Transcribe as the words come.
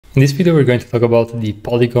In this video, we're going to talk about the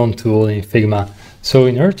Polygon tool in Figma. So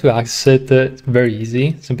in order to access it, it's very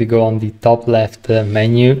easy. Simply go on the top left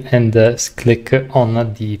menu and click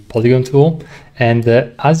on the Polygon tool. And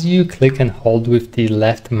as you click and hold with the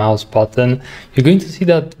left mouse button, you're going to see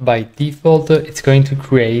that by default, it's going to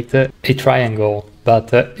create a triangle.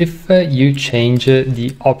 But if you change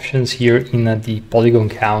the options here in the polygon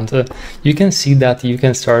count, you can see that you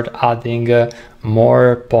can start adding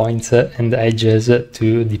more points and edges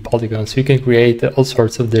to the polygon. So you can create all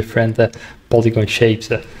sorts of different polygon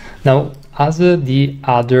shapes. Now, as the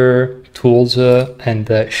other tools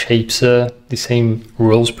and shapes, the same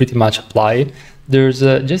rules pretty much apply. There's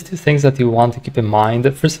just two things that you want to keep in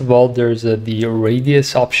mind. First of all, there's the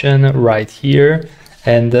radius option right here.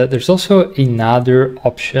 And there's also another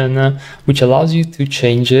option which allows you to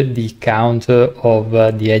change the count of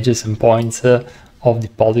the edges and points of the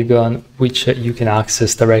polygon, which you can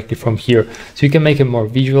access directly from here. So you can make it more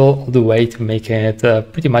visual all the way to making it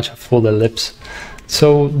pretty much a full ellipse.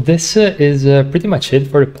 So this is pretty much it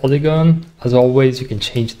for the polygon. As always, you can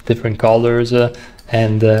change the different colors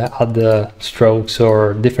and add strokes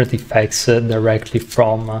or different effects directly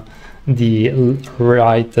from the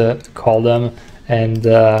right column. And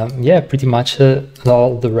yeah, pretty much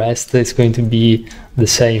all the rest is going to be the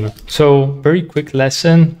same. So very quick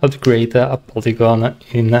lesson how to create a polygon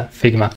in Figma.